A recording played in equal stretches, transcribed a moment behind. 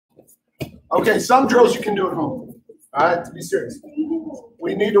Okay, some drills you can do at home. All right, to be serious.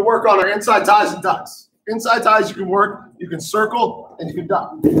 We need to work on our inside ties and ducks. Inside ties you can work, you can circle, and you can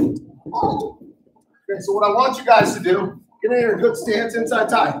duck. Okay, so what I want you guys to do, get in here, good stance, inside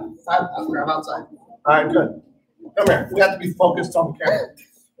tie. I'll grab outside. All right, good. Come here. We have to be focused on the camera.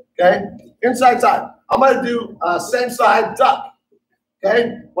 Okay, inside tie. I'm going to do same side duck.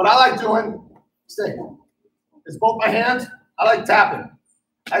 Okay, what I like doing, stay, is both my hands. I like tapping.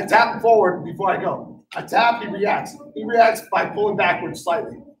 I tap him forward before I go. I tap, he reacts. He reacts by pulling backwards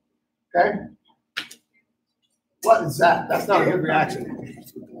slightly. Okay? What is that? That's not a good reaction.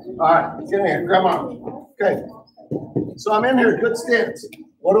 All right, get in here, grab on. Okay. So I'm in here, good stance.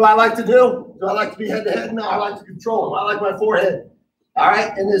 What do I like to do? Do I like to be head to head? No, I like to control him. I like my forehead. All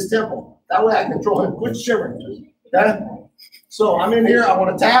right, in his temple. That way I control him. Quit shivering. Okay? So I'm in here, I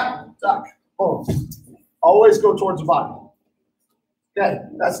want to tap, duck, boom. Always go towards the body. Okay,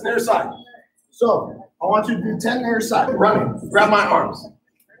 that's near side. So I want you to do 10 near side. Running. Grab my arms.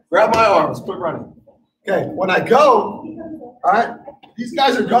 Grab my arms. Quit running. Okay, when I go, all right, these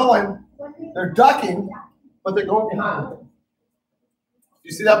guys are going, they're ducking, but they're going behind.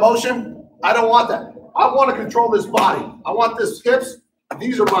 You see that motion? I don't want that. I want to control this body. I want this hips.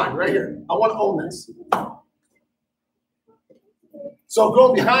 These are mine right here. I want to own this. So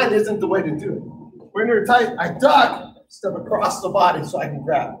going behind isn't the way to do it. When you're tight, I duck. Step across the body so I can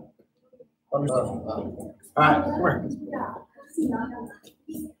grab. All right, come here.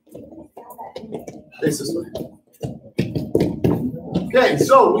 Face this way. Okay,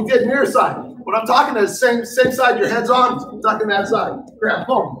 so we did near side. What I'm talking is same side your head's on, ducking that side. Grab,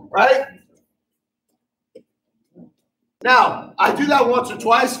 boom, right? Now, I do that once or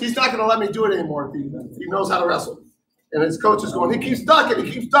twice. He's not going to let me do it anymore if he knows how to wrestle. And his coach is going, he keeps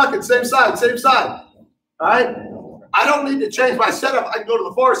ducking, same side, same side. All right? I don't need to change my setup. I can go to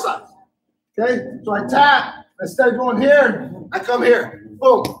the far side. Okay? So I tap. Instead of going here, I come here.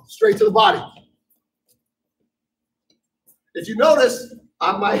 Boom. Straight to the body. If you notice,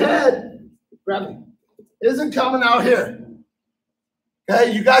 on my head, gravity isn't coming out here.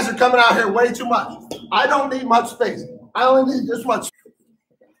 Okay? You guys are coming out here way too much. I don't need much space. I only need this much.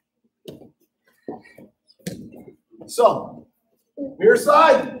 So, near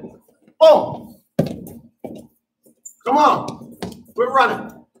side. Boom. Come on, quit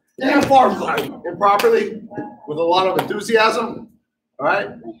running. And far improperly with a lot of enthusiasm. All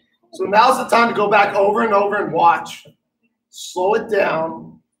right. So now's the time to go back over and over and watch. Slow it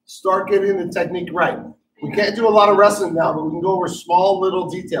down. Start getting the technique right. We can't do a lot of wrestling now, but we can go over small little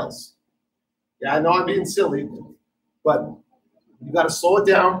details. Yeah, I know I'm being silly, but you got to slow it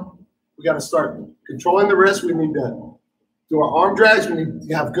down. We got to start controlling the wrist. We need to do our arm drags. We need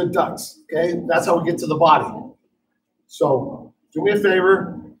to have good ducks. Okay, that's how we get to the body. So do me a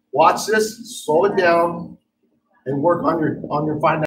favor, watch this, slow it down, and work on your fine.